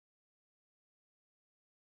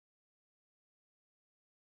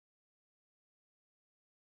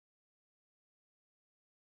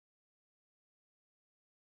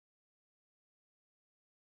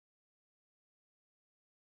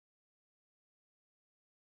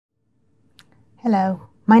Hello,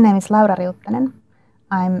 my name is Riuttanen.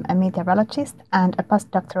 I'm a meteorologist and a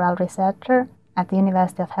postdoctoral researcher at the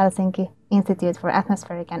University of Helsinki Institute for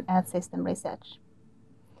Atmospheric and Earth System Research.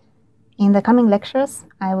 In the coming lectures,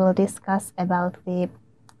 I will discuss about the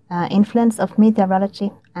influence of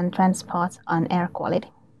meteorology and transport on air quality.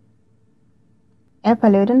 Air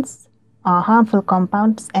pollutants are harmful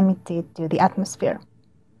compounds emitted to the atmosphere.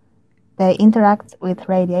 They interact with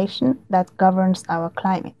radiation that governs our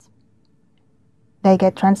climate. They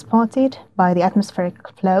get transported by the atmospheric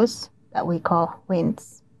flows that we call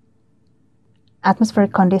winds.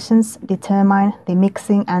 Atmospheric conditions determine the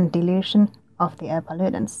mixing and dilution of the air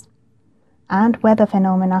pollutants, and weather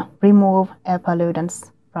phenomena remove air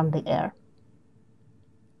pollutants from the air.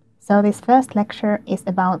 So this first lecture is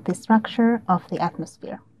about the structure of the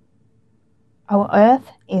atmosphere. Our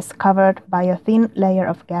Earth is covered by a thin layer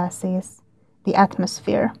of gases, the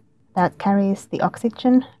atmosphere, that carries the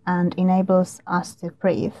oxygen and enables us to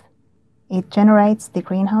breathe. It generates the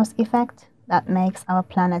greenhouse effect that makes our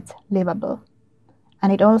planet livable.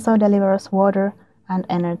 And it also delivers water and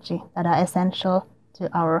energy that are essential to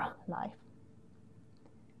our life.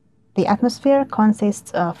 The atmosphere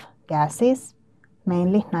consists of gases,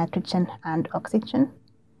 mainly nitrogen and oxygen.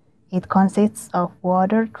 It consists of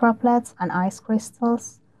water droplets and ice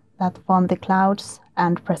crystals that form the clouds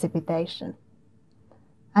and precipitation.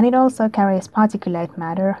 And it also carries particulate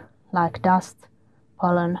matter like dust,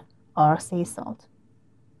 pollen, or sea salt.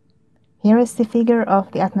 Here is the figure of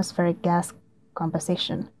the atmospheric gas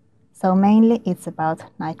composition. So mainly it's about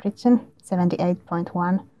nitrogen,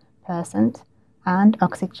 78.1%, and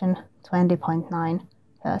oxygen,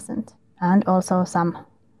 20.9%, and also some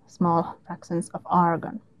small fractions of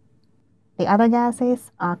argon. The other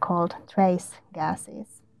gases are called trace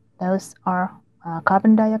gases. Those are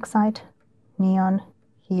carbon dioxide, neon,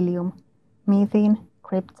 helium, methane,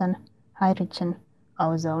 krypton, hydrogen,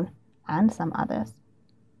 ozone, and some others.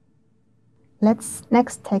 Let's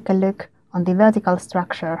next take a look on the vertical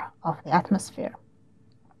structure of the atmosphere.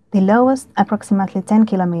 The lowest, approximately 10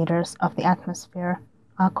 kilometers of the atmosphere,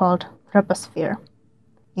 are called troposphere.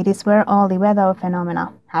 It is where all the weather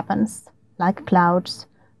phenomena happens, like clouds,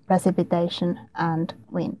 precipitation, and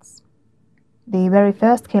winds. The very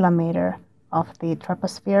first kilometer of the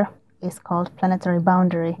troposphere is called planetary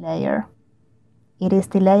boundary layer. It is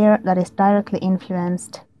the layer that is directly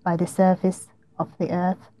influenced by the surface of the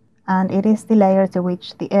Earth, and it is the layer to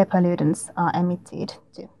which the air pollutants are emitted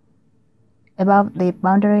to. Above the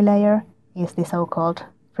boundary layer is the so-called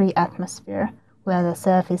free atmosphere, where the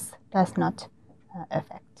surface does not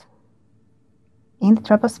affect. In the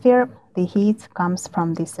troposphere, the heat comes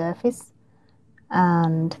from the surface,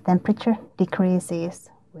 and temperature decreases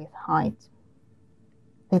with height.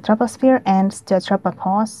 The troposphere ends to a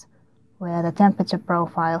tropopause, where the temperature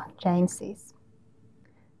profile changes.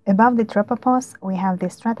 Above the tropopause, we have the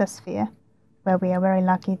stratosphere, where we are very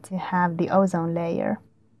lucky to have the ozone layer.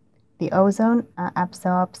 The ozone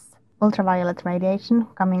absorbs ultraviolet radiation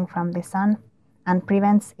coming from the sun and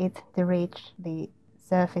prevents it to reach the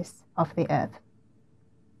surface of the Earth.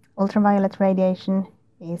 Ultraviolet radiation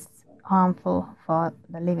is harmful for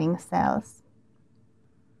the living cells.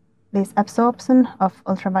 This absorption of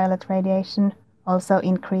ultraviolet radiation also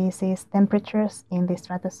increases temperatures in the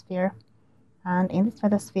stratosphere, and in the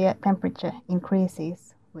stratosphere temperature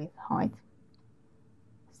increases with height.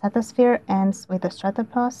 Stratosphere ends with a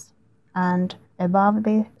stratopause, and above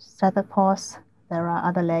the stratopause there are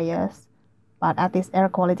other layers, but at this air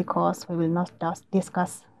quality course we will not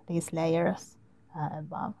discuss these layers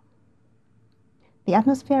above. The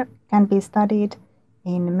atmosphere can be studied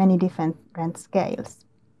in many different scales.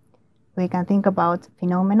 We can think about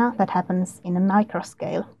phenomena that happens in a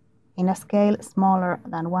microscale, in a scale smaller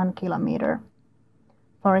than 1 kilometer.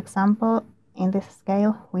 For example, in this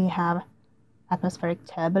scale we have atmospheric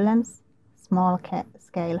turbulence, small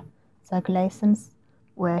scale circulations,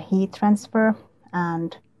 where heat transfer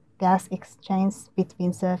and gas exchange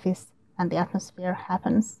between surface and the atmosphere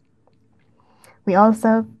happens. We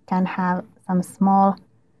also can have some small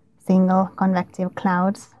single convective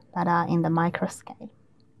clouds that are in the microscale.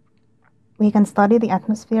 We can study the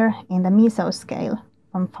atmosphere in the mesoscale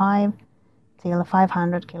from 5 till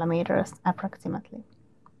 500 kilometers approximately.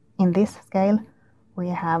 In this scale, we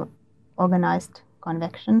have organized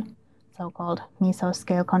convection, so-called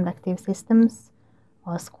mesoscale convective systems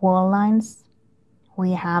or squall lines.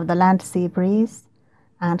 We have the land-sea breeze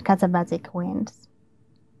and katabatic winds.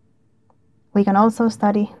 We can also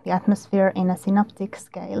study the atmosphere in a synoptic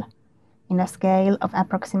scale, in a scale of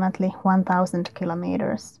approximately 1,000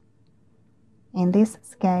 kilometers. In this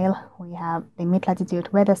scale, we have the mid-latitude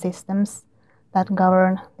weather systems that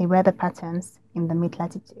govern the weather patterns in the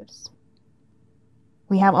mid-latitudes.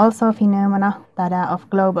 We have also phenomena that are of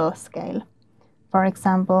global scale. For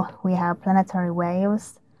example, we have planetary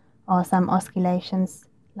waves or some oscillations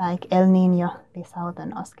like El Niño, the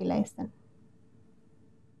southern oscillation.